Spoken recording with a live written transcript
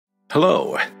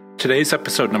Hello. Today's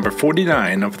episode number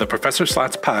 49 of the Professor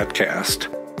Slots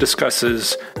podcast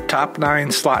discusses Top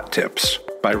 9 Slot Tips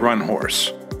by RunHorse,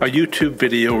 a YouTube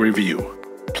video review.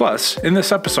 Plus, in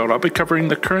this episode, I'll be covering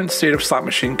the current state of slot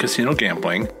machine casino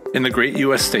gambling in the great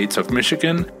U.S. states of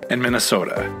Michigan and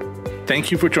Minnesota.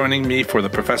 Thank you for joining me for the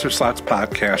Professor Slots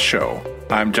podcast show.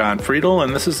 I'm John Friedel,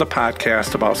 and this is a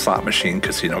podcast about slot machine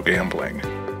casino gambling.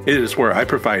 It is where I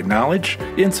provide knowledge,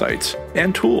 insights,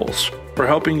 and tools for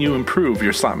helping you improve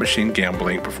your slot machine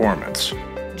gambling performance.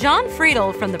 John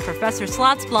Friedel from the Professor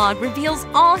Slots blog reveals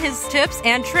all his tips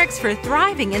and tricks for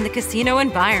thriving in the casino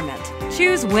environment.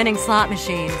 Choose winning slot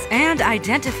machines and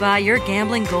identify your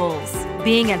gambling goals.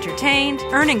 Being entertained,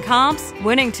 earning comps,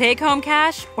 winning take-home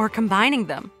cash, or combining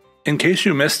them. In case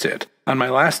you missed it, on my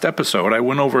last episode I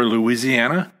went over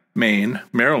Louisiana, Maine,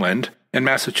 Maryland, and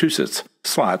Massachusetts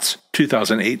slots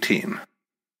 2018.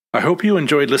 I hope you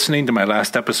enjoyed listening to my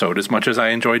last episode as much as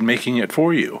I enjoyed making it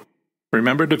for you.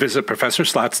 Remember to visit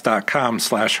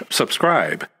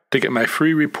professorslots.com/subscribe to get my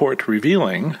free report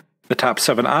revealing the top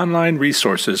 7 online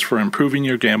resources for improving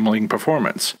your gambling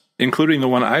performance, including the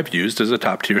one I've used as a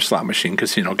top-tier slot machine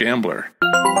casino gambler.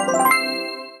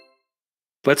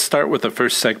 Let's start with the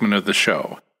first segment of the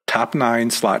show, Top 9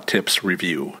 Slot Tips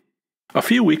Review. A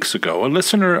few weeks ago, a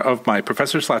listener of my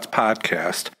Professor Slots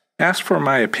podcast asked for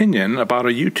my opinion about a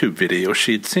YouTube video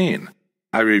she'd seen.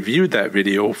 I reviewed that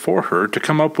video for her to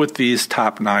come up with these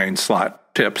top 9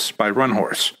 slot tips by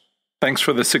RunHorse. Thanks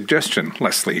for the suggestion,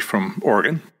 Leslie from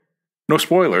Oregon. No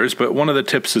spoilers, but one of the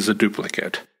tips is a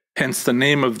duplicate. Hence the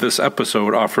name of this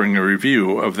episode offering a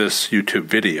review of this YouTube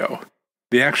video.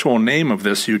 The actual name of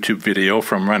this YouTube video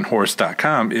from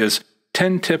runhorse.com is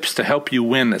 10 Tips to Help You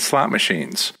Win at Slot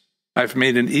Machines. I've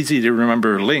made an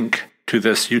easy-to-remember link to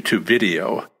this YouTube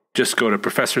video. Just go to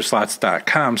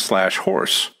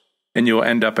professorslots.com/horse, and you'll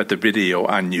end up at the video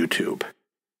on YouTube.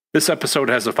 This episode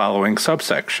has the following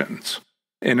subsections.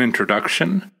 An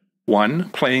introduction. 1.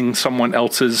 Playing someone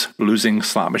else's losing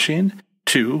slot machine.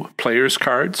 2. Players'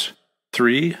 cards.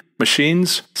 3.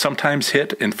 Machines sometimes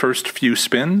hit in first few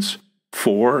spins.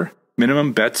 4.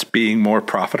 Minimum bets being more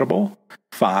profitable.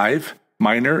 5.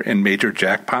 Minor and major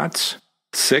jackpots.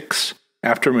 6.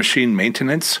 After machine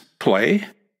maintenance, play.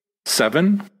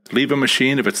 7. Leave a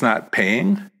machine if it's not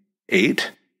paying.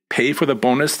 8. Pay for the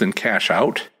bonus then cash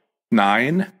out.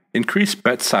 9. Increase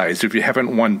bet size if you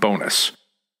haven't won bonus.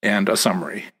 And a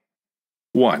summary.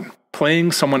 1.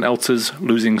 Playing someone else's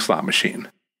losing slot machine.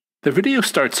 The video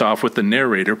starts off with the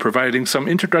narrator providing some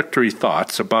introductory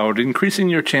thoughts about increasing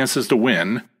your chances to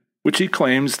win, which he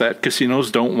claims that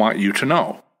casinos don't want you to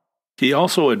know. He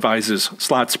also advises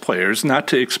slots players not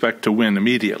to expect to win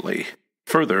immediately.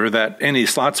 Further, that any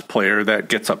slots player that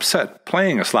gets upset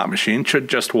playing a slot machine should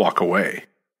just walk away.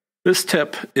 This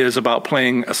tip is about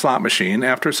playing a slot machine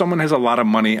after someone has a lot of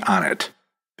money on it.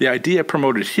 The idea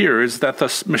promoted here is that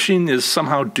the machine is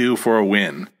somehow due for a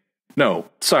win. No,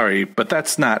 sorry, but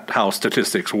that's not how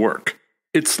statistics work.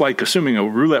 It's like assuming a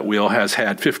roulette wheel has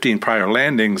had 15 prior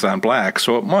landings on black,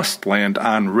 so it must land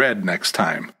on red next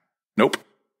time. Nope.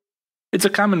 It's a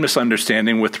common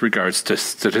misunderstanding with regards to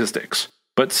statistics.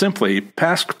 But simply,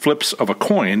 past flips of a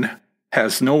coin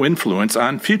has no influence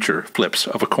on future flips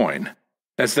of a coin.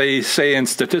 As they say in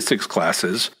statistics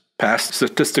classes, past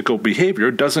statistical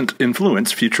behavior doesn't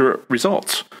influence future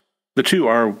results. The two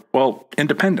are,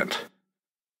 independent.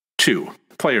 2.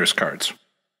 Players' cards.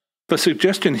 The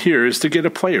suggestion here is to get a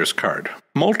player's card,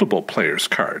 multiple players'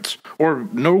 cards, or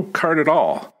no card at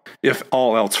all, if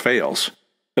all else fails.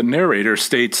 The narrator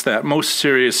states that most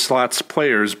serious slots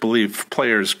players believe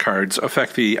players' cards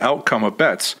affect the outcome of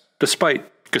bets, despite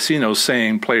casinos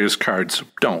saying players' cards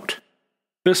don't.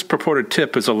 This purported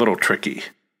tip is a little tricky.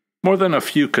 More than a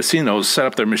few casinos set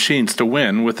up their machines to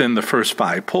win within the first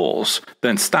 5 pulls,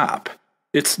 then stop.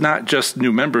 It's not just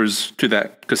new members to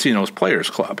that casino's players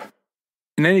club.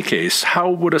 In any case, how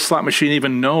would a slot machine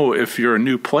even know if you're a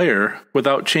new player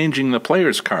without changing the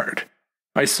player's card?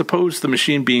 I suppose the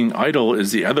machine being idle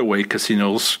is the other way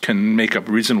casinos can make a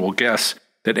reasonable guess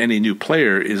that any new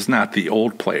player is not the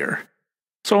old player.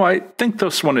 So I think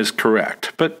this one is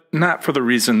correct, but not for the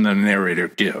reason the narrator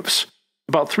gives.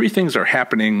 About 3 things are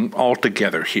happening all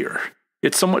together here.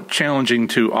 It's somewhat challenging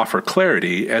to offer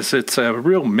clarity as it's a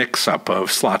real mix-up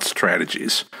of slot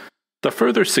strategies. The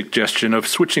further suggestion of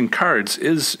switching cards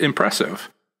is impressive.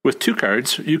 With 2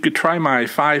 cards, you could try my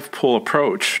 5-pull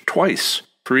approach twice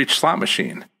for each slot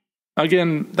machine.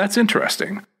 Again, that's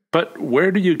interesting, but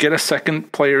where do you get a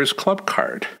second player's club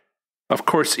card? Of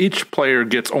course, each player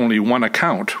gets only one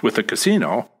account with a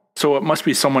casino, so it must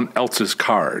be someone else's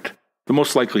card. The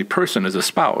most likely person is a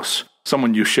spouse,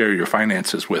 someone you share your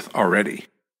finances with already.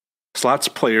 Slots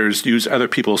players use other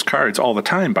people's cards all the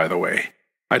time, by the way.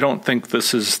 I don't think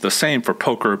this is the same for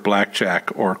poker, blackjack,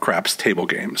 or craps table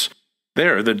games.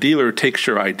 There, the dealer takes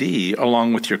your ID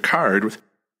along with your card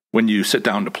when you sit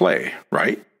down to play,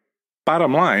 right?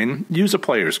 Bottom line, use a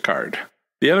player's card.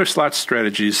 The other slot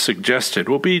strategies suggested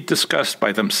will be discussed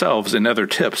by themselves in other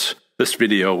tips this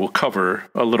video will cover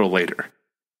a little later.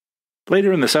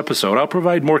 Later in this episode, I'll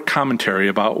provide more commentary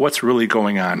about what's really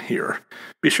going on here.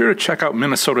 Be sure to check out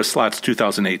Minnesota Slots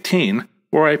 2018,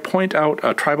 where I point out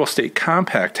a tribal state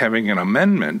compact having an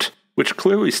amendment which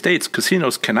clearly states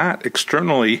casinos cannot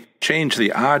externally change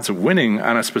the odds of winning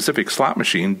on a specific slot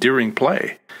machine during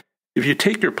play. If you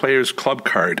take your player's club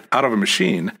card out of a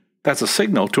machine, that's a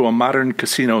signal to a modern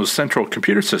casino's central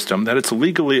computer system that it's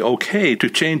legally okay to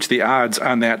change the odds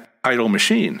on that idle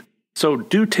machine. So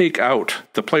do take out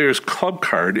the player's club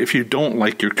card if you don't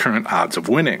like your current odds of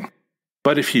winning.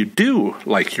 But if you do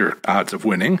like your odds of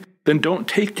winning, then don't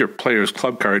take your player's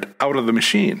club card out of the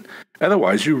machine.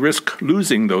 Otherwise, you risk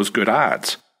losing those good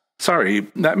odds. Sorry,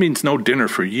 that means no dinner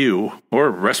for you,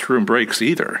 or restroom breaks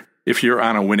either, if you're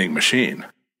on a winning machine.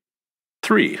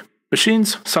 3.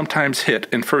 Machines sometimes hit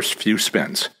in first few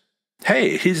spins.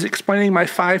 Hey, he's explaining my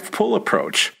 5-pull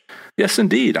approach. Yes,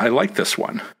 indeed, I like this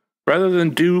one. Rather than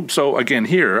do so again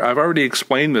here, I've already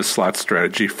explained this slot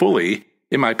strategy fully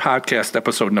in my podcast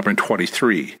episode number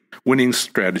 23, Winning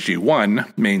Strategy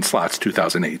 1, Main Slots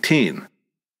 2018.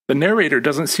 The narrator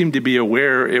doesn't seem to be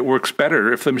aware it works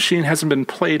better if the machine hasn't been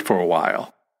played for a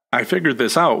while. I figured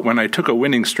this out when I took a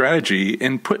winning strategy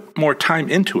and put more time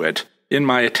into it in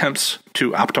my attempts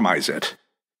to optimize it.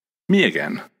 Me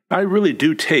again. I really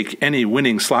do take any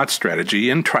winning slot strategy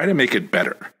and try to make it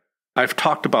better. I've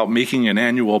talked about making an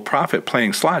annual profit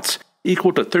playing slots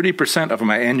equal to 30% of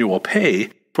my annual pay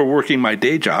for working my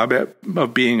day job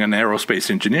of being an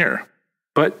aerospace engineer.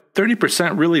 But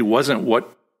 30% really wasn't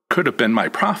what could have been my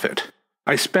profit.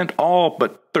 I spent all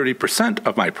but 30%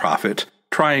 of my profit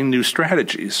trying new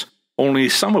strategies, only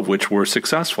some of which were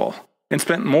successful, and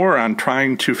spent more on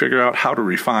trying to figure out how to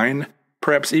refine,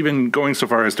 perhaps even going so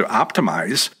far as to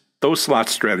optimize, those slot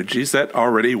strategies that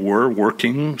already were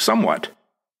working somewhat.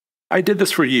 I did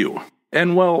this for you,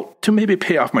 and well, to maybe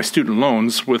pay off my student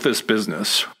loans with this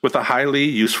business, with a highly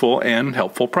useful and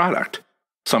helpful product.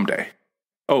 Someday.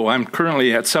 Oh, I'm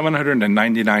currently at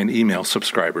 799 email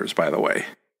subscribers, by the way.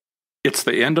 It's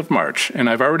the end of March, and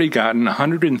I've already gotten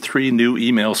 103 new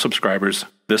email subscribers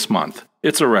this month.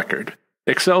 It's a record.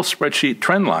 Excel spreadsheet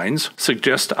trend lines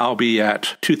suggest I'll be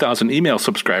at 2,000 email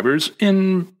subscribers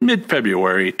in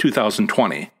mid-February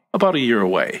 2020, about a year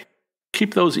away.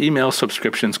 Keep those email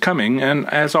subscriptions coming, and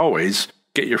as always,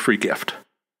 get your free gift.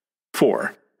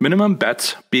 4. Minimum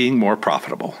bets being more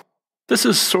profitable. This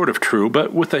is sort of true,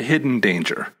 but with a hidden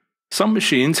danger. Some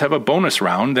machines have a bonus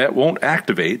round that won't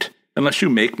activate unless you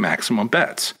make maximum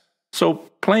bets. So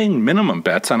playing minimum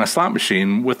bets on a slot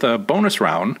machine with a bonus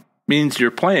round means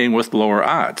you're playing with lower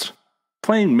odds.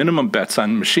 Playing minimum bets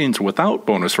on machines without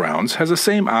bonus rounds has the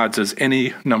same odds as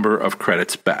any number of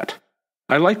credits bet.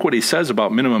 I like what he says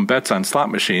about minimum bets on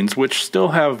slot machines which still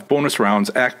have bonus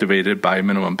rounds activated by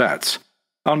minimum bets.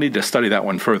 I'll need to study that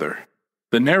one further.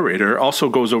 The narrator also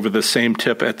goes over the same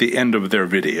tip at the end of their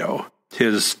video,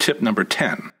 his tip number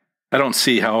 10. I don't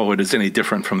see how it is any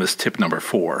different from this tip number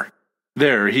 4.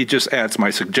 There, he just adds my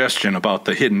suggestion about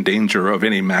the hidden danger of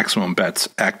any maximum bets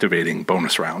activating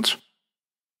bonus rounds.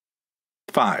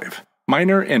 5.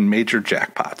 Minor and major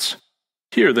jackpots.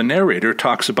 Here, the narrator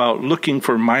talks about looking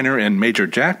for minor and major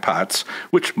jackpots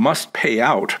which must pay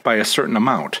out by a certain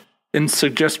amount, and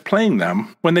suggests playing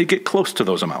them when they get close to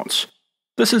those amounts.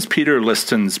 This is Peter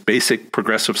Liston's basic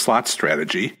progressive slot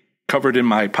strategy, covered in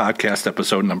my podcast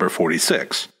episode number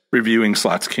 46, reviewing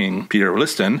Slots King Peter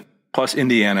Liston, plus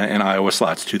Indiana and Iowa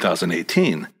Slots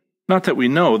 2018. Not that we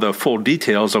know the full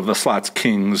details of the Slots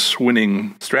King's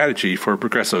winning strategy for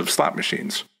progressive slot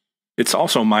machines. It's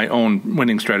also my own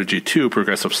winning strategy 2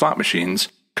 progressive slot machines,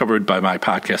 covered by my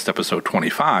podcast episode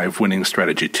 25, Winning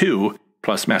Strategy 2,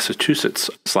 plus Massachusetts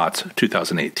Slots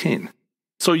 2018.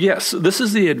 So yes, this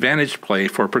is the advantage play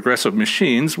for progressive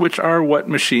machines, which are what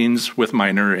machines with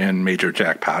minor and major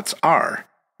jackpots are.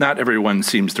 Not everyone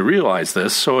seems to realize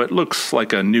this, so it looks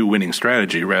like a new winning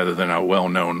strategy rather than a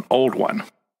well-known old one.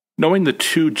 Knowing the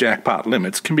 2 jackpot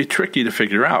limits can be tricky to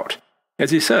figure out. As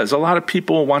he says, a lot of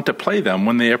people want to play them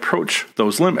when they approach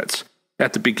those limits.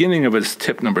 At the beginning of his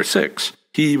tip number 6,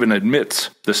 he even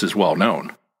admits this is well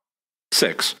known.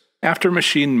 6. After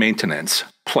machine maintenance,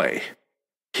 play.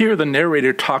 Here the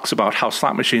narrator talks about how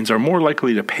slot machines are more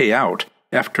likely to pay out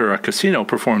after a casino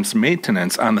performs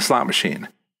maintenance on the slot machine.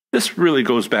 This really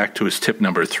goes back to his tip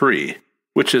number 3,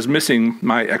 which is missing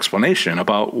my explanation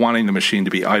about wanting the machine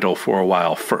to be idle for a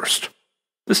while first.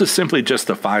 This is simply just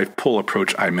the 5-pull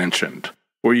approach I mentioned,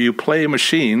 where you play a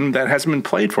machine that hasn't been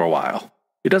played for a while.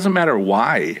 It doesn't matter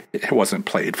why it wasn't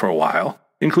played for a while,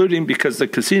 including because the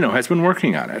casino has been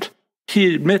working on it.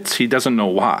 He admits he doesn't know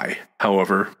why.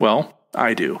 However, well,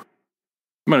 I do.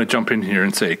 I'm going to jump in here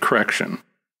and say correction.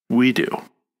 We do.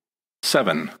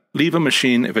 7. Leave a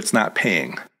machine if it's not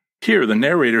paying. Here, the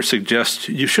narrator suggests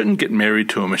you shouldn't get married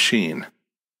to a machine.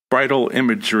 Bridal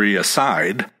imagery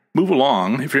aside, move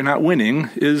along if you're not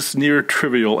winning is near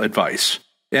trivial advice.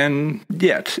 And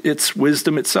yet, it's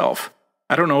wisdom itself.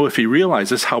 I don't know if he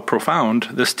realizes how profound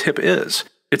this tip is.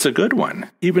 It's a good one,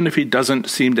 even if he doesn't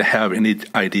seem to have any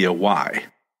idea why.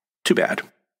 Too bad.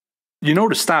 You know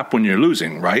to stop when you're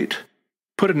losing, right?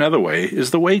 Put another way is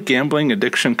the way gambling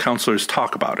addiction counselors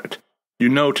talk about it. You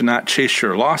know to not chase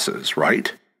your losses,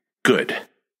 right? Good.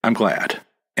 I'm glad.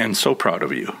 And so proud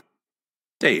of you.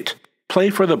 8. Play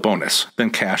for the bonus,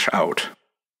 then cash out.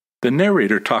 The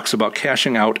narrator talks about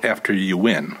cashing out after you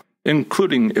win,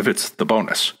 including if it's the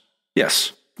bonus.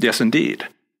 Yes indeed.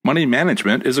 Money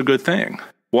management is a good thing.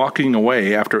 Walking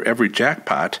away after every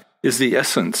jackpot is the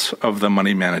essence of the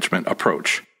money management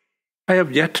approach. I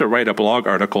have yet to write a blog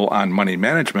article on money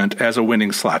management as a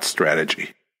winning slot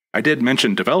strategy. I did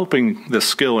mention developing this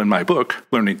skill in my book,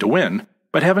 Learning to Win,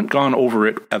 but haven't gone over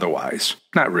it otherwise.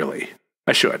 Not really.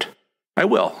 I should. I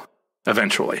will.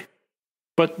 Eventually.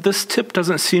 But this tip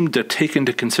doesn't seem to take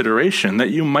into consideration that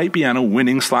you might be on a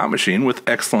winning slot machine with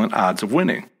excellent odds of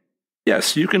winning.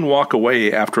 Yes, you can walk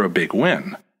away after a big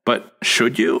win, but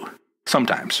should you?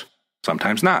 Sometimes.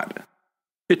 Sometimes not.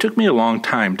 It took me a long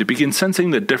time to begin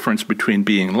sensing the difference between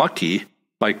being lucky,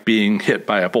 like being hit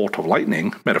by a bolt of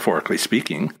lightning, metaphorically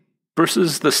speaking,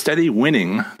 versus the steady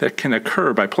winning that can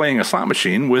occur by playing a slot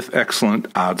machine with excellent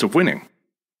odds of winning.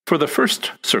 For the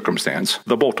first circumstance,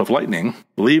 the bolt of lightning,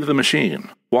 leave the machine,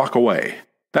 walk away.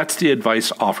 That's the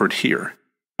advice offered here.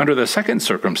 Under the second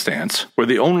circumstance, where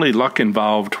the only luck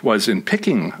involved was in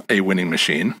picking a winning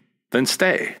machine, then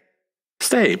stay.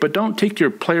 Stay, but don't take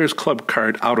your player's club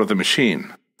card out of the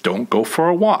machine. Don't go for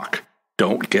a walk.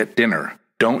 Don't get dinner.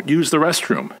 Don't use the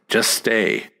restroom. Just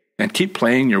stay. And keep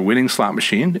playing your winning slot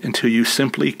machine until you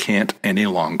simply can't any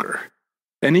longer.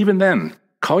 And even then,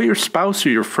 call your spouse or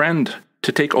your friend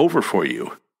to take over for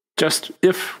you. Just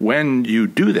when you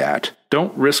do that,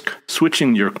 don't risk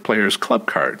switching your player's club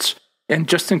cards. And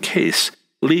just in case,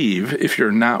 leave if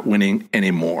you're not winning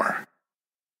anymore.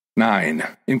 9.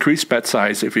 Increase bet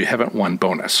size if you haven't won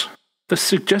bonus. The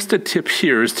suggested tip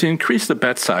here is to increase the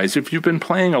bet size if you've been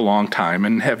playing a long time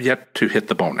and have yet to hit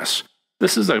the bonus.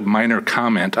 This is a minor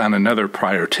comment on another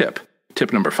prior tip,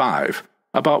 tip number 5,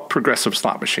 about progressive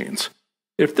slot machines.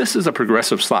 If this is a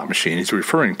progressive slot machine he's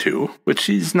referring to, which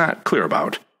he's not clear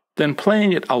about, then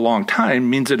playing it a long time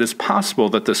means it is possible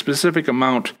that the specific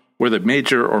amount where the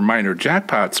major or minor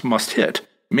jackpots must hit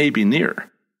may be near.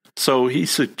 So he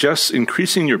suggests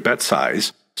increasing your bet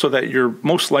size so that you're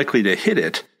most likely to hit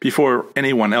it before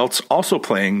anyone else also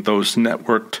playing those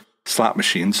networked slot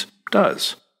machines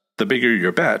does. The bigger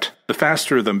your bet, the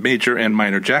faster the major and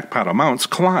minor jackpot amounts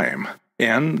climb,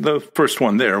 and the first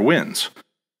one there wins.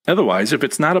 Otherwise, if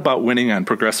it's not about winning on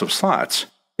progressive slots,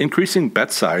 increasing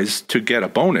bet size to get a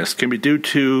bonus can be due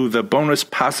to the bonus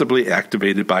possibly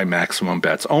activated by maximum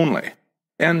bets only.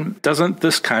 And doesn't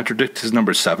this contradict his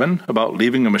number 7 about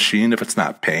leaving a machine if it's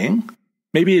not paying?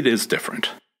 Maybe it is different.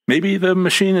 Maybe the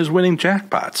machine is winning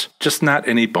jackpots, just not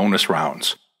any bonus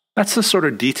rounds. That's the sort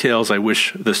of details I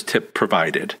wish this tip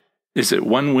provided. Is it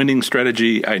one winning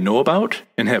strategy I know about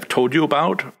and have told you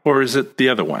about, or is it the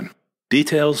other one?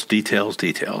 Details, details,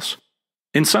 details.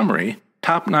 In summary,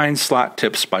 Top 9 Slot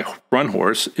Tips by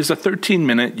RunHorse is a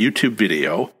 13-minute YouTube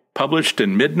video published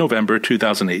in mid-November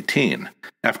 2018.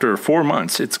 After 4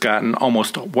 months, it's gotten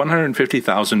almost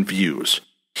 150,000 views.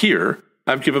 Here,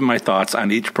 I've given my thoughts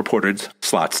on each purported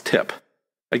slots tip.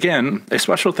 Again, a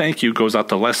special thank you goes out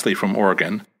to Leslie from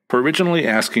Oregon for originally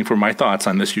asking for my thoughts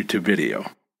on this YouTube video.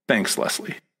 Thanks,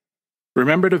 Leslie.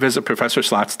 Remember to visit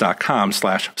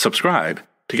ProfessorSlots.com/subscribe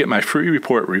to get my free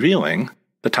report revealing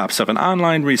the top 7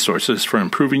 online resources for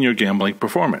improving your gambling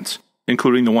performance,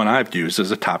 including the one I've used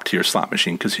as a top-tier slot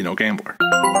machine casino gambler.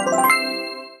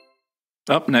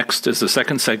 Up next is the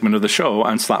second segment of the show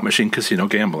on slot machine casino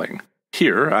gambling.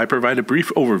 Here, I provide a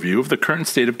brief overview of the current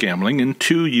state of gambling in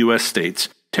 2 U.S. states,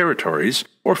 territories,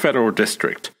 or federal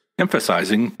district,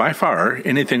 emphasizing, by far,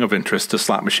 anything of interest to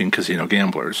slot machine casino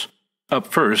gamblers. Up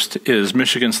first is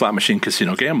Michigan Slot Machine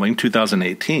Casino Gambling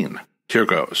 2018. Here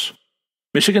goes.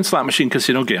 Michigan slot machine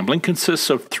casino gambling consists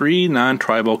of 3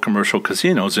 non-tribal commercial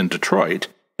casinos in Detroit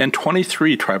and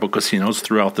 23 tribal casinos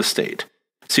throughout the state.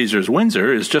 Caesars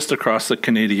Windsor is just across the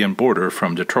Canadian border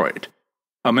from Detroit.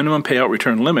 A minimum payout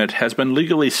return limit has been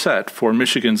legally set for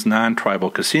Michigan's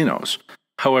non-tribal casinos.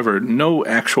 However, no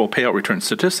actual payout return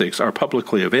statistics are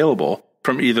publicly available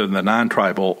from either the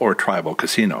non-tribal or tribal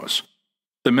casinos.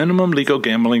 The minimum legal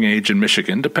gambling age in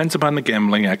Michigan depends upon the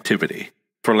gambling activity.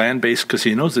 For land-based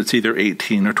casinos, it's either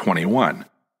 18 or 21.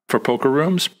 For poker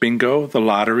rooms, bingo, the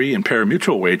lottery, and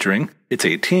pari-mutuel wagering, it's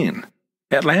 18.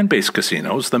 At land-based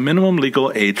casinos, the minimum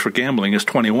legal age for gambling is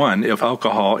 21 if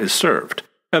alcohol is served.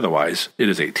 Otherwise, it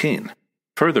is 18.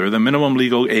 Further, the minimum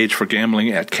legal age for gambling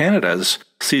at Canada's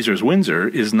Caesars Windsor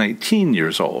is 19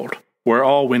 years old, where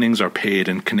all winnings are paid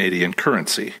in Canadian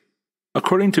currency.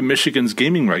 According to Michigan's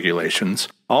gaming regulations,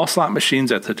 all slot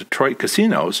machines at the Detroit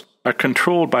casinos are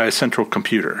controlled by a central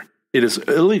computer. It is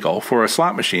illegal for a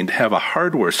slot machine to have a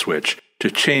hardware switch to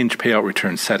change payout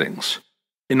return settings.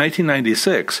 In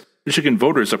 1996, Michigan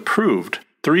voters approved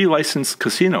 3 licensed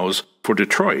casinos for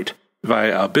Detroit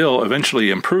via a bill eventually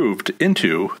improved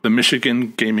into the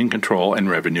Michigan Gaming Control and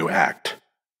Revenue Act.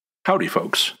 Howdy,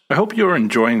 folks. I hope you are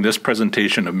enjoying this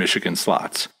presentation of Michigan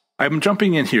slots. I'm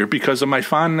jumping in here because of my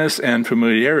fondness and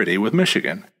familiarity with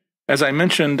Michigan. As I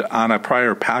mentioned on a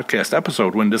prior podcast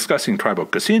episode when discussing tribal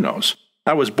casinos,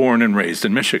 I was born and raised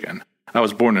in Michigan. I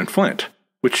was born in Flint,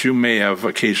 which you may have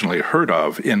occasionally heard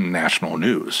of in national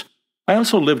news. I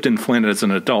also lived in Flint as an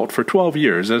adult for 12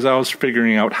 years as I was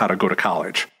figuring out how to go to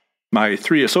college. My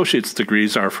 3 associate's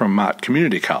degrees are from Mott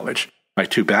Community College. My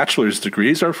 2 bachelor's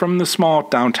degrees are from the small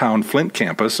downtown Flint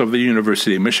campus of the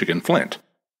University of Michigan, Flint.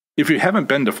 If you haven't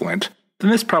been to Flint,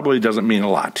 then this probably doesn't mean a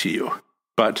lot to you.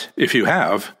 But if you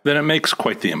have, then it makes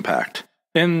quite the impact.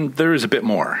 And there is a bit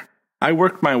more. I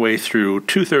worked my way through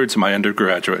 2/3 of my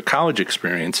undergraduate college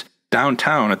experience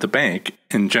downtown at the bank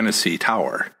in Genesee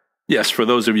Tower. Yes, for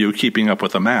those of you keeping up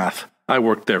with the math, I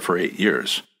worked there for 8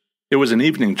 years. It was an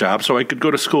evening job, so I could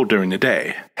go to school during the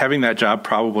day. Having that job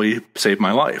probably saved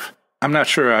my life. I'm not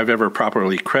sure I've ever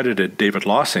properly credited David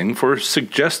Lossing for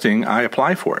suggesting I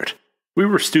apply for it. We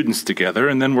were students together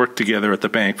and then worked together at the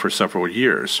bank for several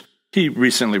years. He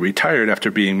recently retired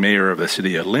after being mayor of the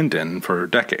city of Linden for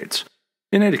decades.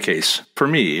 In any case, for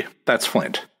me, that's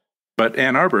Flint. But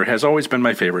Ann Arbor has always been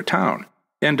my favorite town,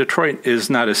 and Detroit is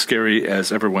not as scary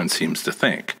as everyone seems to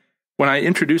think. When I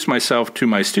introduce myself to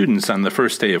my students on the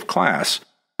first day of class,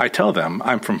 I tell them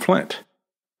I'm from Flint.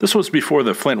 This was before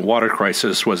the Flint water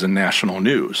crisis was in national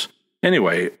news.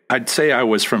 Anyway, I'd say I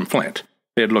was from Flint.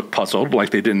 They'd look puzzled,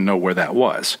 like they didn't know where that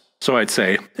was. So I'd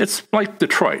say, it's like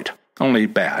Detroit, only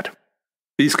bad.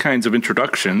 These kinds of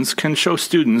introductions can show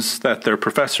students that their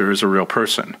professor is a real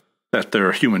person, that they're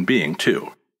a human being,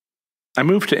 too. I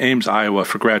moved to Ames, Iowa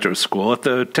for graduate school at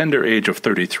the tender age of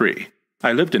 33.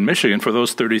 I lived in Michigan for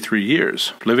those 33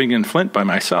 years, living in Flint by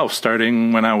myself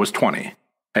starting when I was 20.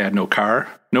 I had no car,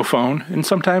 no phone, and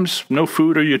sometimes no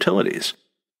food or utilities.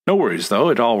 No worries, though,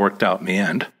 it all worked out in the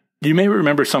end. You may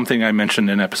remember something I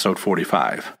mentioned in episode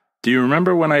 45. Do you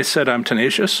remember when I said I'm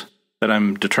tenacious? That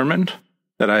I'm determined?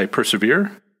 That I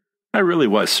persevere? I really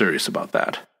was serious about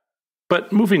that.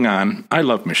 But moving on, I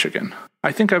love Michigan.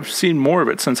 I think I've seen more of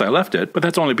it since I left it, but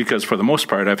that's only because for the most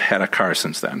part I've had a car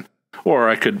since then. Or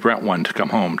I could rent one to come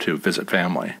home to visit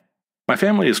family. My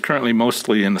family is currently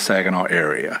mostly in the Saginaw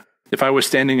area. If I was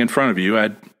standing in front of you,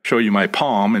 I'd show you my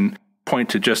palm and point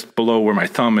to just below where my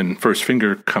thumb and first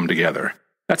finger come together.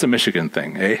 That's a Michigan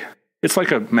thing, eh? It's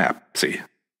like a map, see?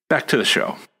 Back to the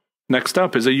show. Next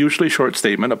up is a usually short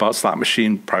statement about slot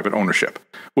machine private ownership,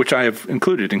 which I have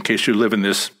included in case you live in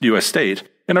this U.S. state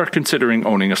and are considering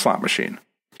owning a slot machine.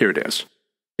 Here it is.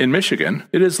 In Michigan,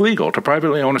 it is legal to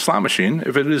privately own a slot machine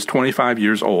if it is 25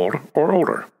 years old or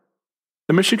older.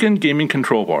 The Michigan Gaming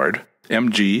Control Board,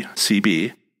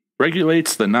 MGCB,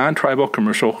 regulates the non-tribal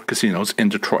commercial casinos in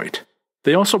Detroit.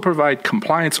 They also provide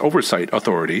compliance oversight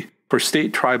authority for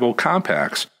state tribal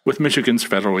compacts with Michigan's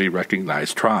federally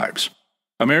recognized tribes.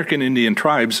 American Indian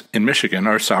tribes in Michigan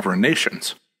are sovereign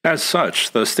nations. As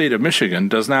such, the state of Michigan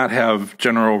does not have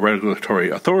general regulatory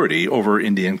authority over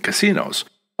Indian casinos,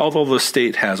 although the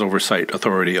state has oversight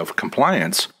authority of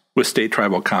compliance with state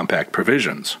tribal compact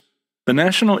provisions. The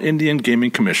National Indian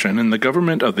Gaming Commission and the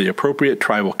government of the appropriate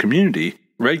tribal community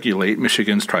regulate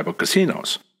Michigan's tribal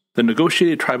casinos. The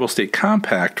negotiated tribal state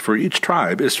compact for each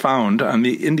tribe is found on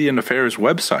the Indian Affairs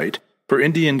website for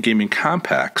Indian gaming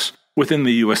compacts within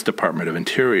the U.S. Department of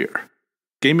Interior.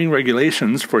 Gaming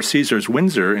regulations for Caesars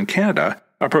Windsor in Canada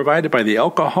are provided by the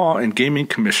Alcohol and Gaming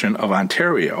Commission of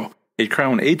Ontario, a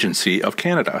Crown agency of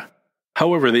Canada.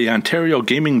 However, the Ontario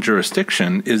gaming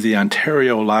jurisdiction is the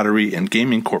Ontario Lottery and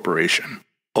Gaming Corporation,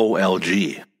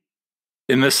 OLG.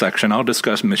 In this section, I'll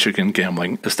discuss Michigan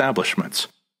gambling establishments.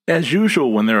 As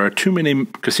usual, when there are too many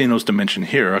casinos to mention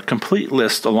here, a complete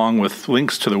list along with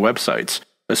links to their websites,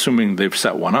 assuming they've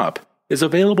set one up, is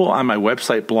available on my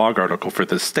website blog article for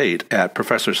this state at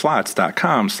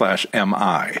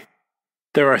professorslots.com/mi.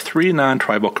 There are 3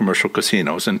 non-tribal commercial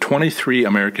casinos and 23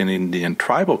 American Indian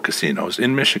tribal casinos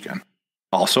in Michigan.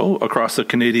 Also, across the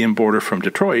Canadian border from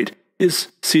Detroit is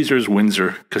Caesars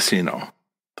Windsor Casino.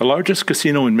 The largest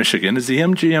casino in Michigan is the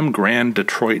MGM Grand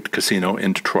Detroit Casino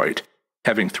in Detroit,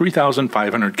 having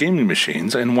 3,500 gaming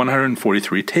machines and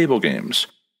 143 table games.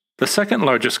 The second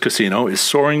largest casino is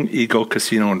Soaring Eagle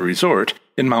Casino and Resort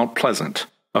in Mount Pleasant,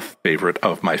 a favorite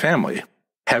of my family,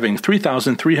 having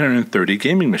 3,330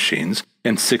 gaming machines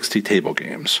and 60 table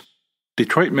games.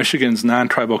 Detroit, Michigan's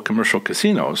non-tribal commercial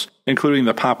casinos, including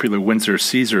the popular Windsor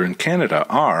Caesar in Canada,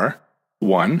 are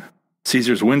 1.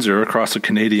 Caesars Windsor across the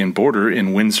Canadian border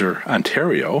in Windsor,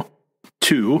 Ontario,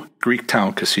 2.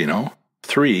 Greektown Casino,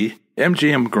 3.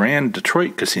 MGM Grand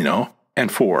Detroit Casino,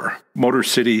 and 4. Motor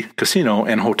City Casino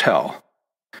and Hotel.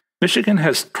 Michigan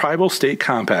has tribal state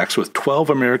compacts with 12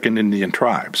 American Indian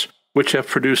tribes, which have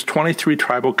produced 23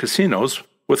 tribal casinos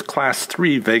with Class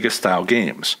 3 Vegas-style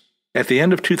games. At the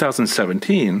end of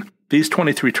 2017, these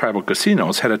 23 tribal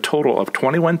casinos had a total of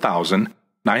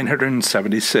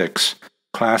 21,976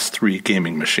 Class 3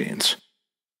 gaming machines.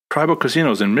 Tribal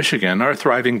casinos in Michigan are a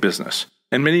thriving business,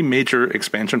 and many major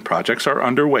expansion projects are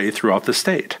underway throughout the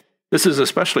state. This is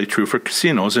especially true for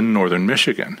casinos in northern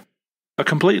Michigan. A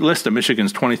complete list of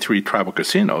Michigan's 23 tribal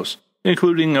casinos,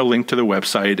 including a link to their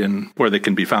website and where they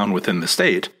can be found within the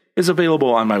state, is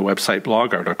available on my website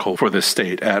blog article for this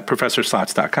state at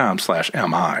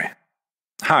professorslots.com/mi.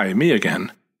 Hi, me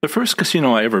again. The first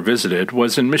casino I ever visited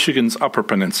was in Michigan's Upper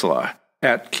Peninsula,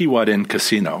 at Keewatin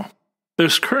Casino.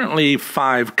 There's currently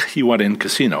 5 Keewatin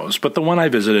casinos, but the one I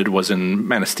visited was in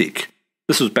Manistee.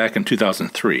 This was back in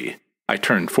 2003. I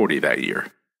turned 40 that year.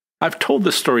 I've told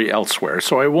this story elsewhere,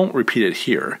 so I won't repeat it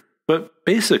here, but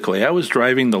basically I was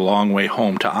driving the long way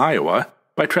home to Iowa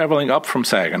by traveling up from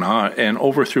Saginaw and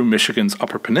over through Michigan's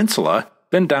Upper Peninsula,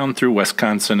 then down through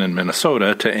Wisconsin and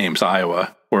Minnesota to Ames,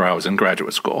 Iowa, where I was in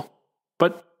graduate school.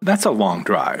 But that's a long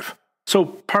drive. So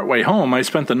partway home, I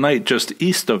spent the night just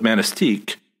east of Manistee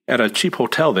at a cheap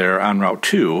hotel there on Route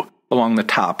 2 along the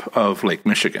top of Lake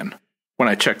Michigan. When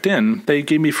I checked in, they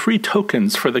gave me free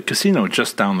tokens for the casino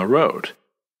just down the road.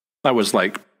 I was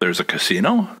like, there's a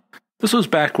casino? This was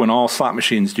back when all slot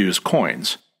machines used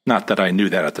coins. Not that I knew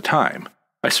that at the time.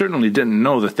 I certainly didn't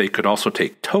know that they could also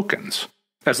take tokens.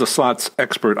 As the slots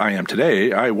expert I am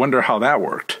today, I wonder how that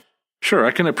worked. Sure,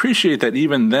 I can appreciate that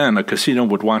even then a casino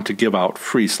would want to give out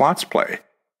free slots play.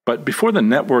 But before the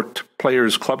networked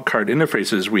players club card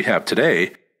interfaces we have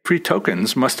today, free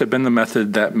tokens must have been the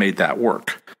method that made that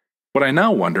work. What I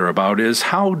now wonder about is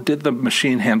how did the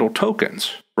machine handle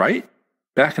tokens, right?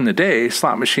 Back in the day,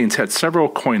 slot machines had several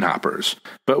coin hoppers,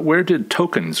 but where did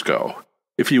tokens go?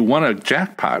 If you won a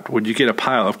jackpot, would you get a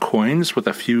pile of coins with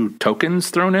a few tokens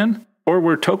thrown in? Or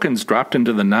were tokens dropped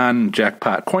into the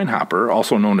non-jackpot coin hopper,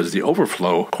 also known as the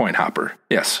overflow coin hopper?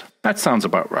 Yes, that sounds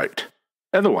about right.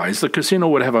 Otherwise, the casino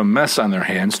would have a mess on their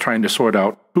hands trying to sort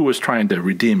out who was trying to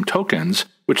redeem tokens,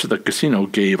 which the casino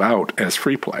gave out as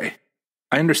free play.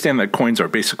 I understand that coins are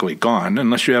basically gone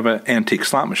unless you have an antique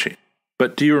slot machine.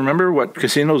 But do you remember what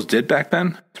casinos did back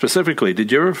then? Specifically,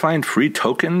 did you ever find free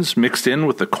tokens mixed in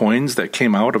with the coins that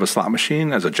came out of a slot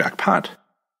machine as a jackpot?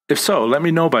 If so, let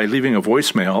me know by leaving a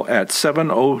voicemail at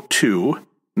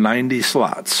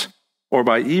 702-90-SLOTS or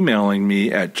by emailing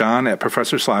me at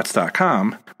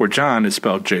john@professorslots.com, where John is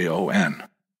spelled Jon.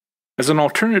 As an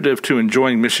alternative to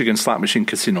enjoying Michigan slot machine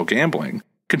casino gambling,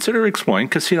 consider exploring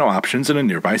casino options in a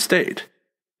nearby state.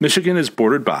 Michigan is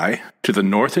bordered by, to the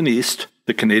north and east,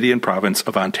 the Canadian province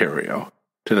of Ontario,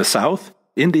 to the south,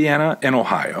 Indiana and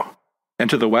Ohio, and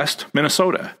to the west,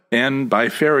 Minnesota, and by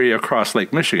ferry across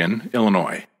Lake Michigan,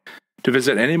 Illinois. To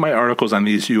visit any of my articles on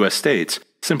these U.S. states,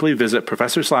 simply visit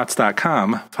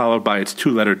professorslots.com followed by its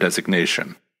 2-letter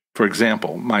designation. For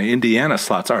example, my Indiana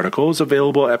slots article is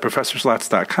available at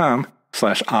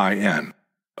professorslots.com/IN.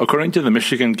 According to the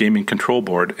Michigan Gaming Control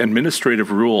Board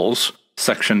Administrative Rules,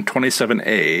 Section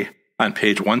 27A, on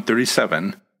page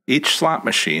 137, each slot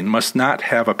machine must not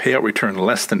have a payout return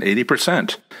less than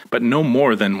 80%, but no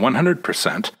more than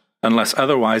 100% unless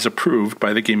otherwise approved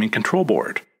by the Gaming Control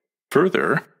Board.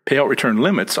 Further, payout return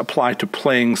limits apply to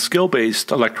playing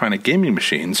skill-based electronic gaming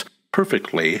machines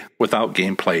perfectly without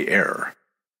gameplay error.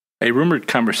 A rumored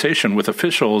conversation with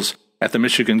officials at the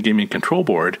Michigan Gaming Control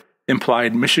Board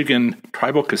implied Michigan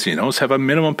tribal casinos have a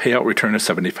minimum payout return of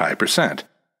 75%.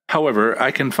 However, I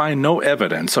can find no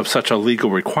evidence of such a legal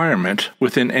requirement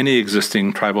within any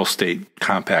existing tribal state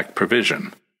compact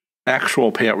provision.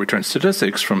 Actual payout return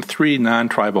statistics from 3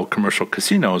 non-tribal commercial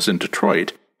casinos in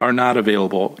Detroit are not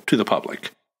available to the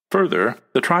public. Further,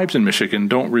 the tribes in Michigan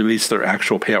don't release their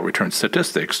actual payout return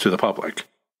statistics to the public.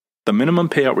 The minimum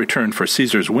payout return for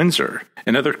Caesars Windsor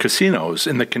and other casinos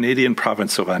in the Canadian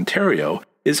province of Ontario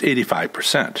is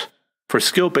 85%. For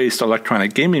skill-based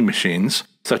electronic gaming machines,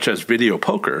 such as video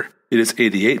poker, it is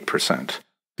 88%.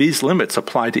 These limits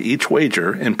apply to each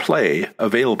wager and play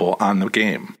available on the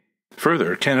game.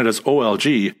 Further, Canada's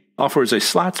OLG offers a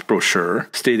slots brochure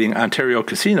stating Ontario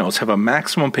casinos have a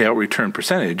maximum payout return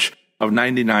percentage of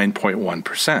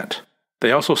 99.1%.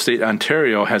 They also state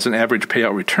Ontario has an average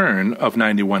payout return of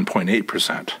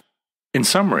 91.8%. In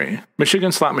summary,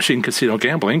 Michigan slot machine casino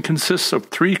gambling consists of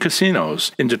 3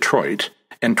 casinos in Detroit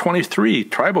and 23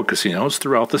 tribal casinos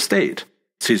throughout the state.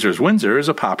 Caesars Windsor is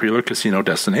a popular casino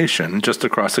destination just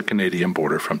across the Canadian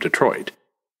border from Detroit.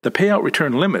 The payout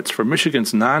return limits for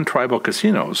Michigan's non-tribal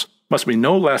casinos must be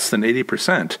no less than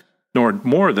 80%, nor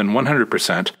more than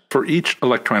 100% for each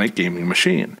electronic gaming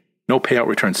machine. No payout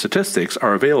return statistics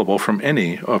are available from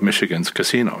any of Michigan's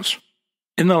casinos.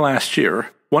 In the last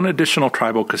year, one additional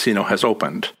tribal casino has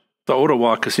opened, the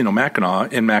Ottawa Casino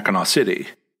Mackinac in Mackinac City.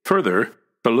 Further,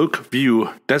 the Luke View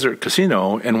Desert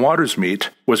Casino in Watersmeet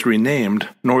was renamed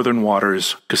Northern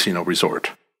Waters Casino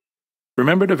Resort.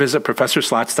 Remember to visit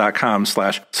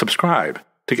ProfessorSlots.com/subscribe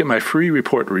to get my free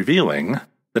report revealing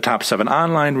the top 7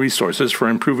 online resources for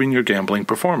improving your gambling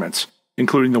performance,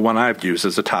 including the one I've used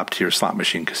as a top-tier slot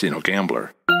machine casino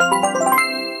gambler.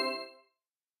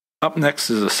 Up next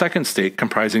is the second state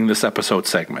comprising this episode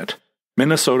segment,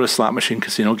 Minnesota Slot Machine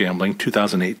Casino Gambling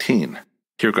 2018.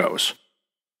 Here goes.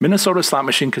 Minnesota slot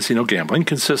machine casino gambling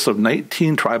consists of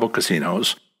 19 tribal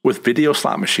casinos with video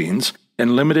slot machines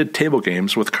and limited table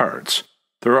games with cards.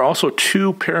 There are also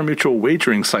 2 parimutuel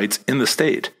wagering sites in the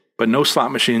state, but no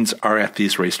slot machines are at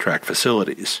these racetrack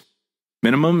facilities.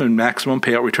 Minimum and maximum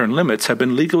payout return limits have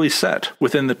been legally set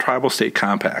within the tribal state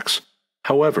compacts.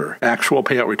 However, actual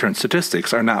payout return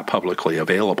statistics are not publicly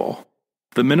available.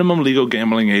 The minimum legal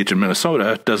gambling age in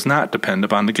Minnesota does not depend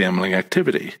upon the gambling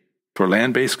activity. For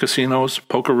land-based casinos,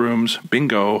 poker rooms,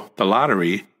 bingo, the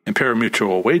lottery, and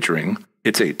parimutuel wagering,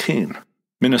 it's 18.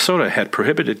 Minnesota had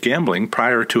prohibited gambling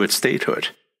prior to its statehood.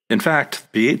 In fact,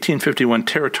 the 1851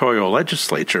 territorial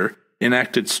legislature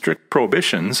enacted strict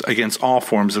prohibitions against all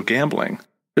forms of gambling.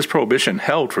 This prohibition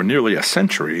held for nearly a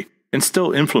century and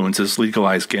still influences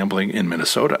legalized gambling in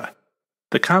Minnesota.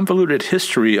 The convoluted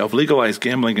history of legalized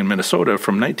gambling in Minnesota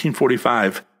from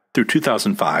 1945 through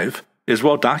 2005 is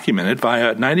well documented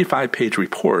via a 95-page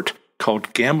report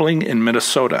called Gambling in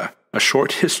Minnesota, A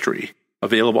Short History,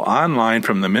 available online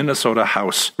from the Minnesota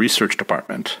House Research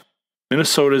Department.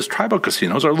 Minnesota's tribal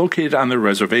casinos are located on their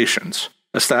reservations.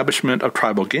 Establishment of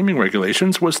tribal gaming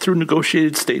regulations was through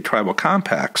negotiated state tribal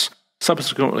compacts,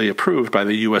 subsequently approved by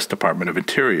the U.S. Department of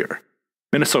Interior.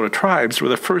 Minnesota tribes were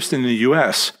the first in the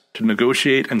U.S. to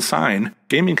negotiate and sign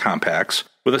gaming compacts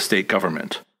with a state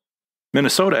government.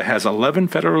 Minnesota has 11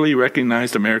 federally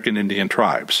recognized American Indian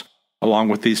tribes. Along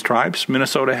with these tribes,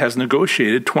 Minnesota has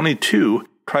negotiated 22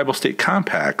 tribal state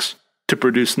compacts to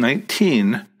produce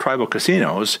 19 tribal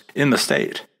casinos in the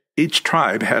state. Each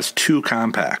tribe has 2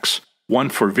 compacts, one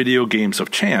for video games of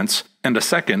chance and a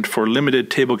second for limited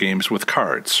table games with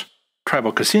cards.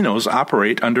 Tribal casinos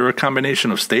operate under a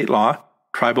combination of state law,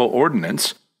 tribal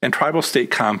ordinance, and tribal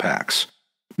state compacts.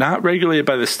 Not regulated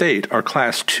by the state are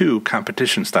Class II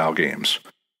competition-style games.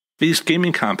 These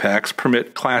gaming compacts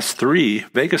permit Class III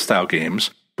Vegas-style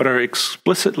games, but are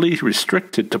explicitly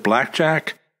restricted to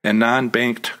blackjack and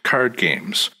non-banked card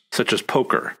games, such as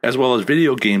poker, as well as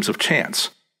video games of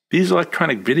chance. These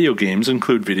electronic video games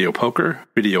include video poker,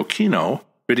 video keno,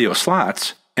 video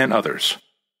slots, and others.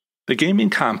 The gaming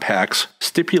compacts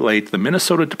stipulate the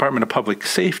Minnesota Department of Public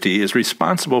Safety is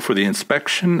responsible for the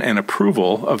inspection and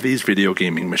approval of these video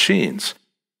gaming machines.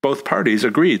 Both parties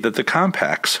agreed that the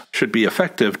compacts should be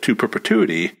effective to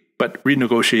perpetuity, but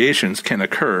renegotiations can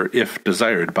occur if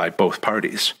desired by both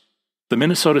parties. The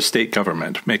Minnesota state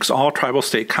government makes all tribal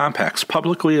state compacts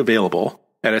publicly available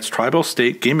at its Tribal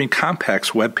State Gaming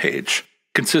Compacts webpage,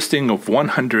 consisting of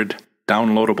 100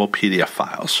 downloadable PDF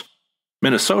files.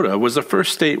 Minnesota was the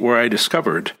first state where I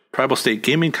discovered tribal state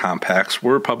gaming compacts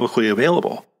were publicly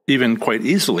available, even quite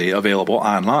easily available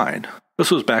online. This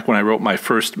was back when I wrote my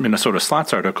first Minnesota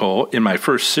Slots article in my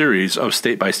first series of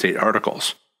state-by-state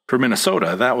articles. For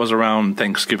Minnesota, that was around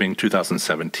Thanksgiving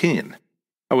 2017.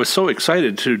 I was so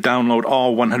excited to download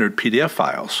all 100 PDF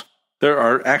files. There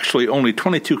are actually only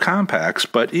 22 compacts,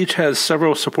 but each has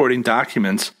several supporting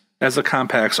documents as the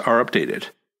compacts are updated.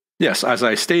 Yes, as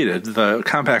I stated, the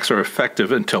compacts are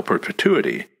effective until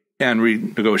perpetuity, and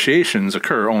renegotiations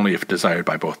occur only if desired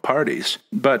by both parties.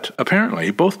 But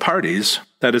apparently, both parties,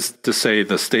 that is to say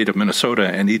the state of Minnesota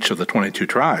and each of the 22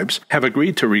 tribes, have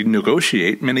agreed to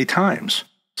renegotiate many times.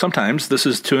 Sometimes this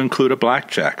is to include a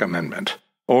blackjack amendment,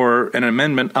 or an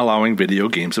amendment allowing video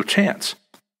games of chance.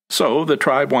 So the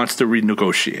tribe wants to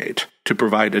renegotiate to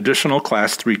provide additional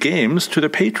Class 3 games to their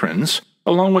patrons,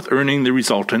 along with earning the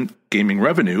resultant gaming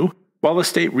revenue, while the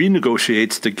state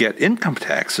renegotiates to get income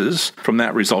taxes from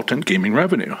that resultant gaming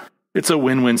revenue. It's a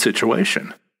win-win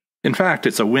situation. In fact,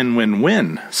 it's a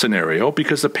win-win-win scenario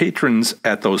because the patrons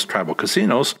at those tribal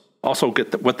casinos also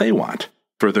get what they want,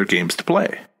 further games to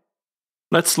play.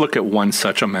 Let's look at one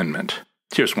such amendment.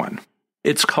 Here's one.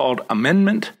 It's called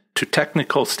Amendment to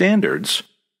Technical Standards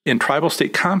in Tribal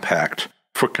State Compact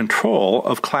for Control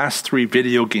of Class 3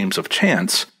 Video Games of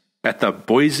Chance at the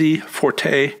Boise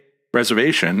Forte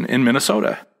Reservation in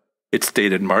Minnesota. It's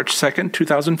dated March 2,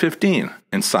 2015,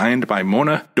 and signed by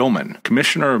Mona Doman,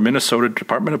 Commissioner of Minnesota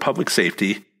Department of Public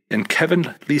Safety, and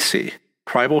Kevin Lisi,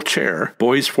 Tribal Chair,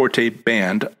 Boise Forte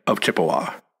Band of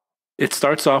Chippewa. It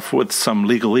starts off with some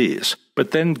legalese,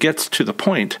 but then gets to the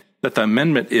point that the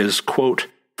amendment is, quote,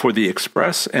 for the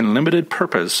express and limited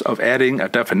purpose of adding a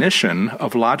definition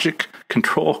of logic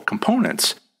control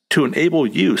components to enable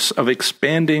use of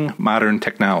expanding modern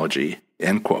technology,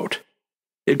 end quote.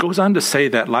 It goes on to say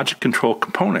that logic control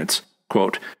components,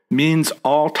 quote, means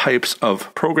all types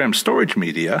of program storage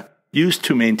media used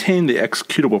to maintain the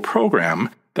executable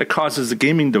program that causes the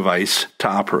gaming device to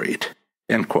operate,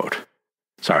 end quote.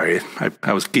 Sorry,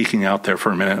 I was geeking out there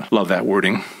for a minute. Love that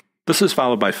wording. This is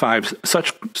followed by 5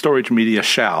 such storage media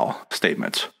shall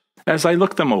statements. As I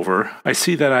look them over, I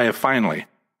see that I have finally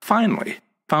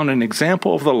found an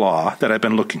example of the law that I've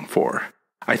been looking for.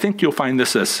 I think you'll find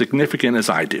this as significant as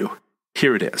I do.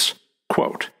 Here it is.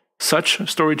 Quote, such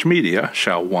storage media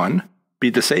shall 1.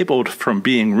 Be disabled from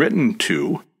being written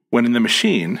to when in the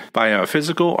machine by a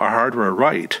physical or hardware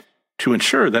write to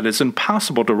ensure that it's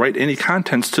impossible to write any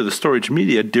contents to the storage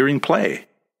media during play,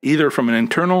 either from an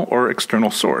internal or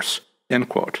external source, end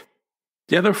quote.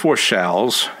 The other 4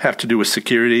 shalls have to do with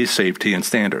security, safety, and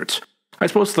standards. I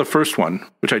suppose the first one,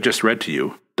 which I just read to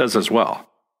you, does as well.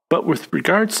 But with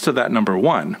regards to that number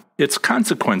 1, its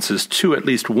consequences to at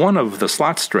least one of the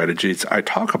slot strategies I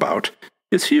talk about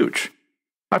is huge.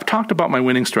 I've talked about my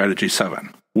winning strategy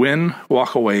 7, win,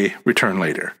 walk away, return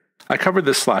later. I covered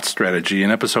this slot strategy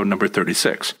in episode number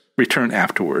 36, return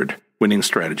afterward, winning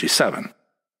strategy 7.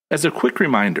 As a quick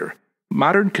reminder,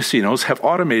 modern casinos have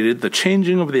automated the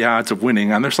changing of the odds of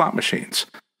winning on their slot machines.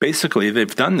 Basically,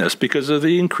 they've done this because of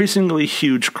the increasingly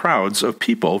huge crowds of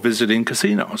people visiting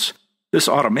casinos. This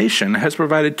automation has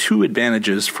provided 2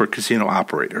 advantages for casino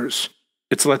operators.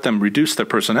 It's let them reduce their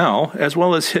personnel as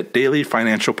well as hit daily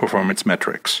financial performance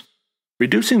metrics.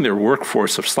 Reducing their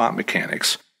workforce of slot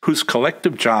mechanics, whose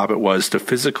collective job it was to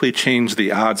physically change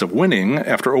the odds of winning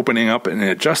after opening up and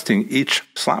adjusting each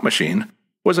slot machine,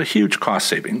 was a huge cost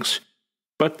savings.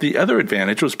 But the other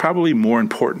advantage was probably more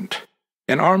important.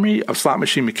 An army of slot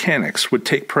machine mechanics would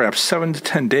take perhaps 7 to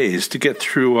 10 days to get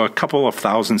through a couple of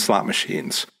thousand slot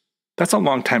machines. That's a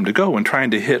long time to go when trying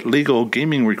to hit legal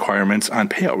gaming requirements on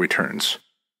payout returns.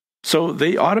 So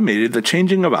they automated the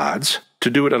changing of odds to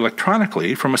do it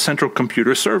electronically from a central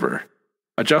computer server.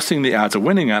 Adjusting the odds of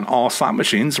winning on all slot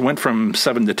machines went from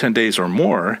 7 to 10 days or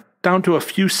more down to a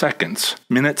few seconds,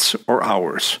 minutes, or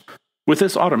hours. With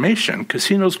this automation,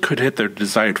 casinos could hit their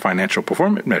desired financial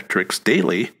performance metrics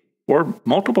daily or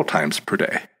multiple times per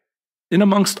day. In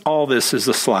amongst all this is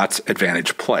the slot's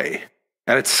advantage play.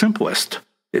 At its simplest,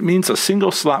 it means a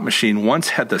single slot machine once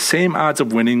had the same odds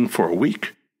of winning for a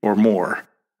week or more.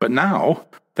 But now,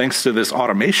 thanks to this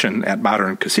automation at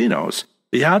modern casinos,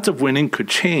 the odds of winning could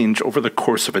change over the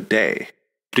course of a day.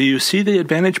 Do you see the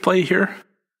advantage play here?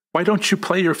 Why don't you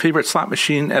play your favorite slot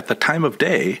machine at the time of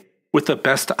day with the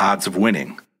best odds of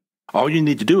winning? All you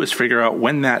need to do is figure out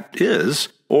when that is,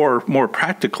 or more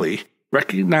practically,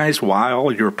 recognize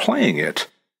while you're playing it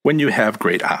when you have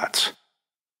great odds.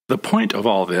 The point of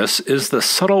all this is the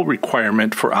subtle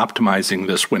requirement for optimizing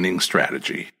this winning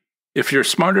strategy. If you're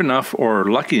smart enough or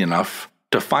lucky enough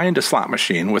to find a slot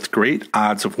machine with great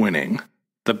odds of winning,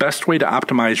 the best way to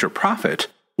optimize your profit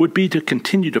would be to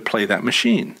continue to play that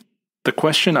machine. The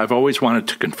question I've always wanted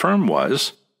to confirm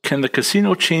was, can the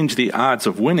casino change the odds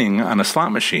of winning on a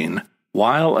slot machine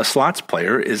while a slots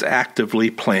player is actively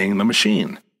playing the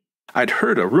machine? I'd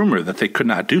heard a rumor that they could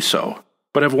not do so,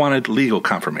 but have wanted legal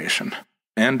confirmation.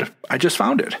 And I just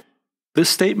found it. This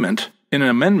statement, in an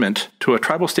amendment to a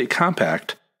tribal state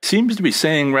compact, seems to be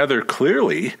saying rather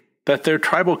clearly that their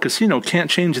tribal casino can't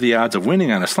change the odds of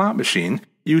winning on a slot machine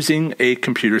using a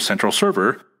computer central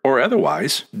server or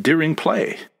otherwise during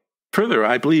play. Further,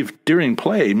 I believe during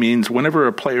play means whenever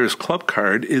a player's club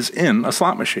card is in a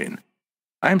slot machine.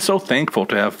 I am so thankful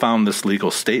to have found this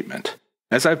legal statement.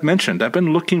 As I've mentioned, I've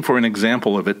been looking for an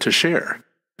example of it to share.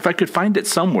 If I could find it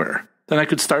somewhere, then I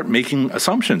could start making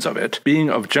assumptions of it being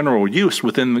of general use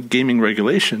within the gaming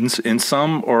regulations in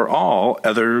some or all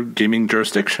other gaming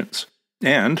jurisdictions.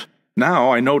 And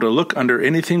now I know to look under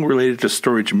anything related to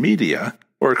storage media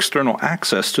or external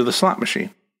access to the slot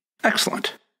machine.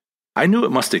 Excellent. I knew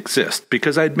it must exist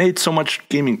because I'd made so much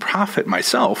gaming profit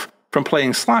myself from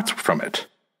playing slots from it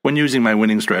when using my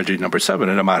winning strategy number 7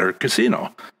 at a modern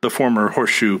casino, the former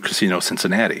Horseshoe Casino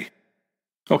Cincinnati.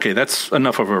 Okay, that's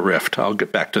enough of a riff. I'll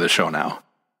get back to the show now.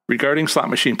 Regarding slot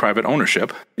machine private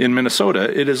ownership, in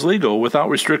Minnesota it is legal without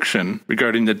restriction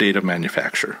regarding the date of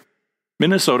manufacture.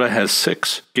 Minnesota has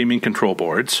 6 gaming control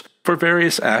boards for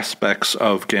various aspects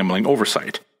of gambling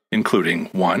oversight, including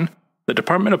 1. The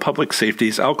Department of Public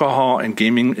Safety's Alcohol and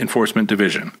Gaming Enforcement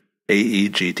Division,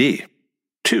 AEGD.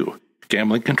 2.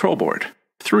 Gambling Control Board.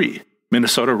 3.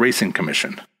 Minnesota Racing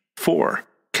Commission. 4.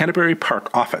 Canterbury Park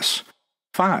Office.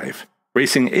 5.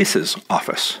 Racing Aces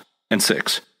Office. And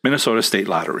 6. Minnesota State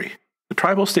Lottery. The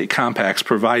tribal state compacts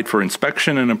provide for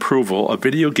inspection and approval of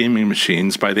video gaming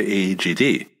machines by the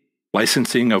AEGD,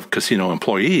 licensing of casino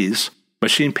employees,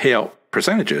 machine payout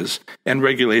percentages, and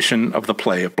regulation of the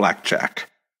play of blackjack.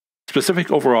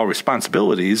 Specific overall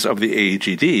responsibilities of the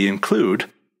AEGD include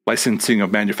licensing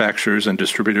of manufacturers and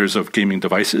distributors of gaming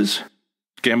devices,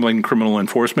 gambling criminal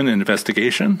enforcement and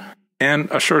investigation,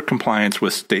 and assure compliance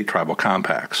with state tribal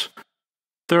compacts.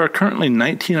 There are currently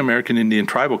 19 American Indian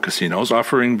tribal casinos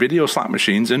offering video slot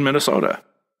machines in Minnesota.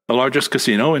 The largest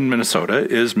casino in Minnesota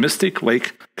is Mystic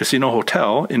Lake Casino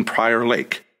Hotel in Prior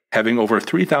Lake, having over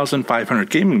 3,500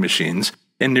 gaming machines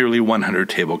and nearly 100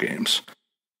 table games.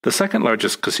 The second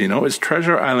largest casino is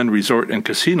Treasure Island Resort and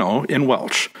Casino in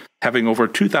Welch, having over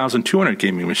 2,200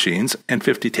 gaming machines and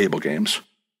 50 table games.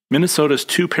 Minnesota's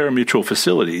 2 parimutuel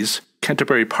facilities,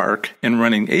 Canterbury Park and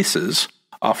Running Aces,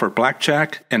 offer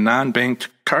blackjack and non-banked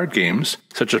card games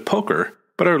such as poker,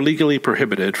 but are legally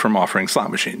prohibited from offering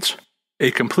slot machines. A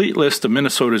complete list of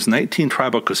Minnesota's 19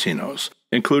 tribal casinos,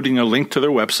 including a link to their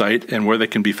website and where they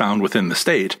can be found within the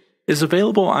state, is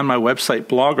available on my website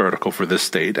blog article for this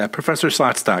state at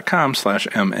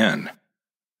professorslots.com/mn.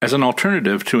 As an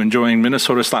alternative to enjoying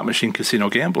Minnesota slot machine casino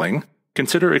gambling,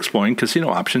 consider exploring casino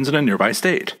options in a nearby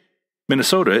state.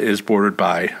 Minnesota is bordered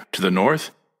by, to the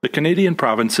north, the Canadian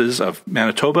provinces of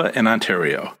Manitoba and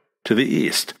Ontario, to the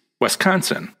east,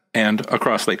 Wisconsin, and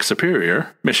across Lake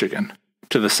Superior, Michigan,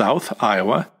 to the south,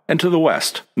 Iowa, and to the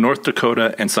west, North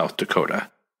Dakota and South Dakota.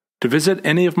 To visit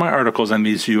any of my articles on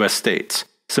these U.S. states,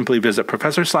 simply visit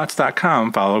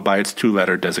professorslots.com followed by its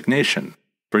 2-letter designation.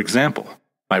 For example,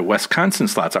 my Wisconsin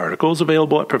slots article is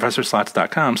available at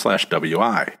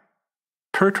professorslots.com/WI.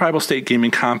 Per tribal state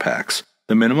gaming compacts,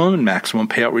 the minimum and maximum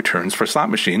payout returns for slot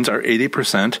machines are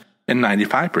 80% and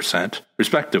 95%,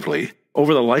 respectively,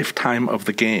 over the lifetime of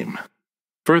the game.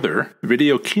 Further,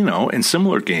 Video Keno and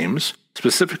similar games,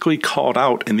 specifically called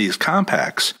out in these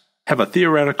compacts, have a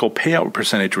theoretical payout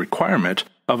percentage requirement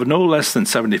of no less than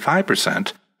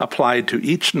 75% applied to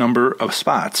each number of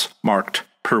spots marked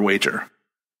per wager.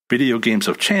 Video games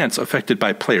of chance affected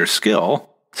by player skill,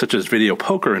 such as video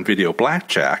poker and video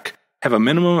blackjack, have a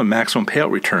minimum and maximum payout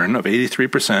return of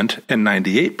 83% and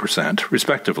 98%,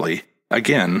 respectively,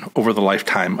 again over the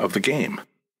lifetime of the game.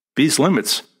 These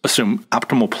limits assume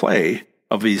optimal play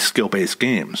of these skill-based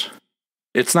games.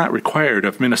 It's not required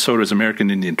of Minnesota's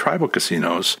American Indian tribal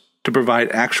casinos to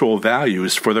provide actual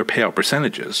values for their payout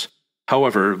percentages.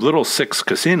 However, Little Six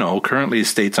Casino currently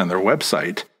states on their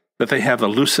website that they have the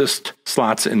loosest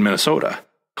slots in Minnesota,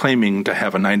 claiming to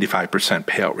have a 95%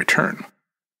 payout return.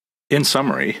 In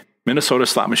summary, Minnesota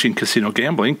slot machine casino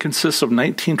gambling consists of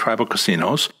 19 tribal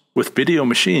casinos with video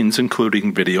machines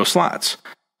including video slots.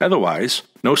 Otherwise,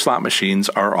 no slot machines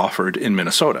are offered in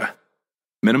Minnesota.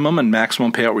 Minimum and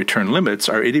maximum payout return limits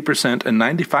are 80% and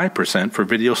 95% for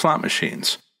video slot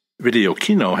machines. Video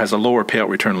Keno has a lower payout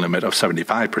return limit of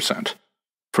 75%.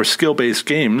 For skill-based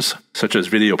games, such as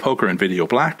video poker and video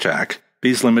blackjack,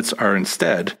 these limits are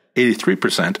instead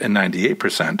 83% and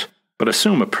 98%, but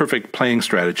assume a perfect playing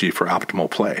strategy for optimal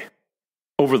play.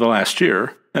 Over the last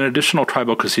year, an additional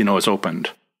tribal casino has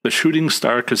opened, the Shooting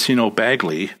Star Casino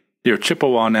Bagley, near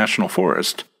Chippewa National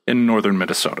Forest in northern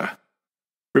Minnesota.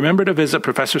 Remember to visit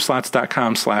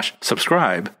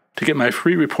ProfessorSlots.com/subscribe to get my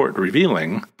free report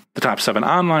revealing the top 7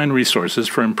 online resources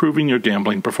for improving your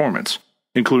gambling performance,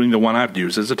 including the one I've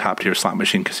used as a top-tier slot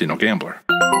machine casino gambler.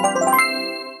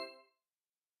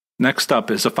 Next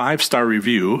up is a 5-star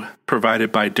review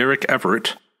provided by Derek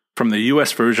Everett from the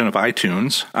US version of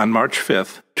iTunes on March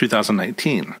 5th,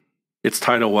 2019. Its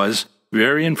title was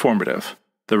Very Informative.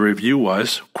 The review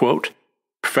was, quote,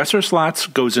 Professor Slots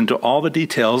goes into all the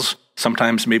details,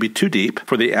 sometimes maybe too deep,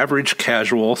 for the average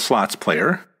casual slots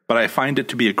player, but I find it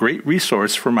to be a great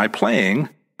resource for my playing.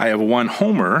 I have won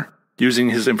Homer using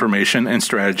his information and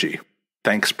strategy.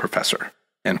 Thanks, Professor.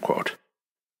 End quote.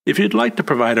 If you'd like to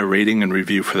provide a rating and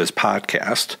review for this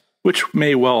podcast, which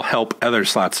may well help other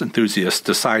slots enthusiasts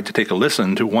decide to take a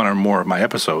listen to one or more of my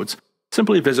episodes,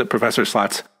 simply visit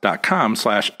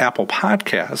ProfessorSlots.com/Apple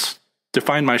Podcasts to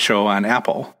find my show on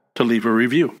Apple to leave a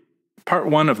review. Part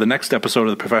 1 of the next episode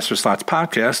of the Professor Slots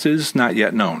podcast is not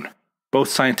yet known. Both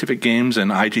Scientific Games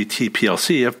and IGT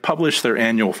PLC have published their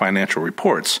annual financial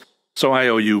reports, so I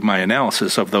owe you my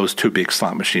analysis of those 2 big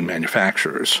slot machine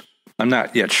manufacturers. I'm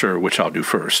not yet sure which I'll do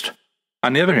first.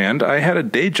 On the other hand, I had a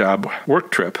day job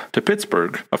work trip to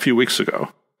Pittsburgh a few weeks ago,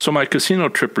 so my casino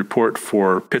trip report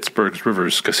for Pittsburgh's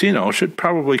Rivers Casino should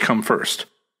probably come first.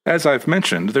 As I've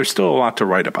mentioned, there's still a lot to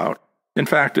write about. In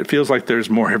fact, it feels like there's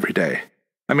more every day.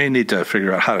 I may need to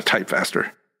figure out how to type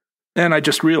faster. And I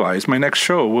just realized my next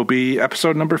show will be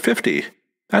episode number 50.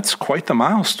 That's quite the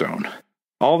milestone.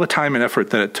 All the time and effort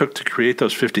that it took to create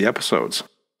those 50 episodes,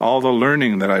 all the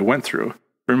learning that I went through,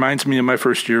 reminds me of my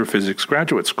first year of physics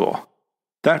graduate school.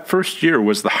 That first year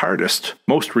was the hardest,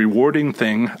 most rewarding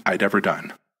thing I'd ever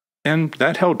done. And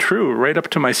that held true right up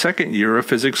to my second year of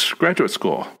physics graduate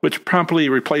school, which promptly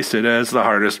replaced it as the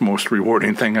hardest, most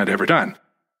rewarding thing I'd ever done.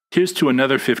 Here's to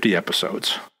another 50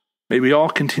 episodes. May we all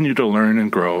continue to learn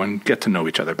and grow and get to know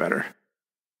each other better.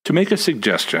 To make a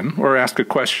suggestion or ask a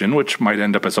question, which might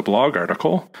end up as a blog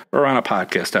article or on a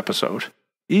podcast episode,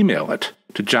 email it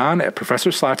to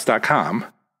john@professorslots.com,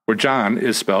 where John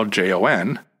is spelled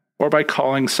Jon, or by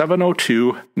calling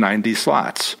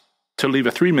 702-90-SLOTS to leave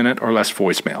a 3-minute or less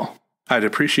voicemail. I'd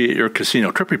appreciate your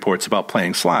casino trip reports about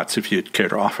playing slots if you'd care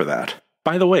to offer that.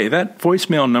 By the way, that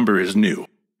voicemail number is new.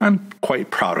 I'm quite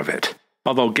proud of it,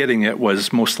 although getting it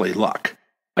was mostly luck.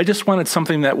 I just wanted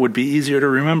something that would be easier to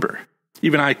remember.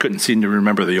 Even I couldn't seem to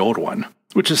remember the old one,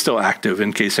 which is still active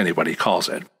in case anybody calls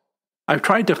it. I've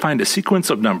tried to find a sequence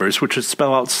of numbers which would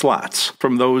spell out slots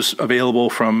from those available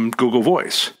from Google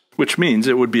Voice, which means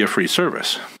it would be a free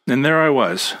service. And there I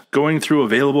was, going through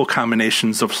available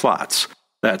combinations of slots,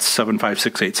 that's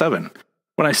 75687,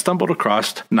 when I stumbled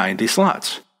across 90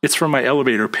 slots. It's from my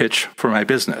elevator pitch for my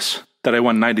business, that I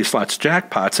won 90 slots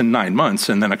jackpots in 9 months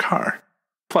and then a car.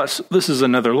 Plus, this is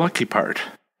another lucky part.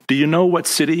 Do you know what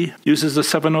city uses the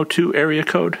 702 area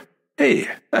code? Hey,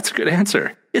 that's a good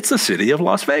answer. It's the city of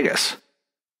Las Vegas.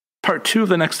 Part 2 of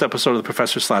the next episode of the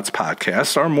Professor Slots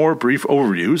podcast are more brief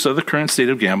overviews of the current state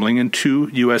of gambling in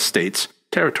 2 U.S. states,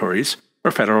 territories,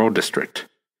 or federal district.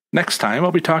 Next time,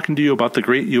 I'll be talking to you about the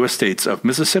great U.S. states of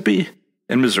Mississippi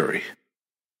and Missouri.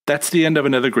 That's the end of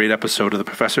another great episode of the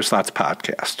Professor Slots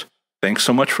podcast. Thanks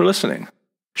so much for listening.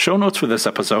 Show notes for this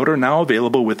episode are now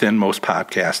available within most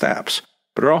podcast apps,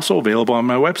 but are also available on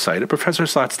my website at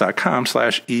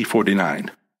ProfessorSlots.com/E49.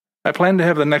 I plan to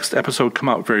have the next episode come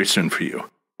out very soon for you.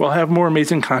 We'll have more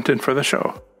amazing content for the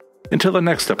show. Until the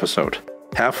next episode,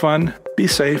 have fun, be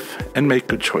safe, and make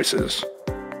good choices.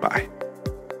 Bye.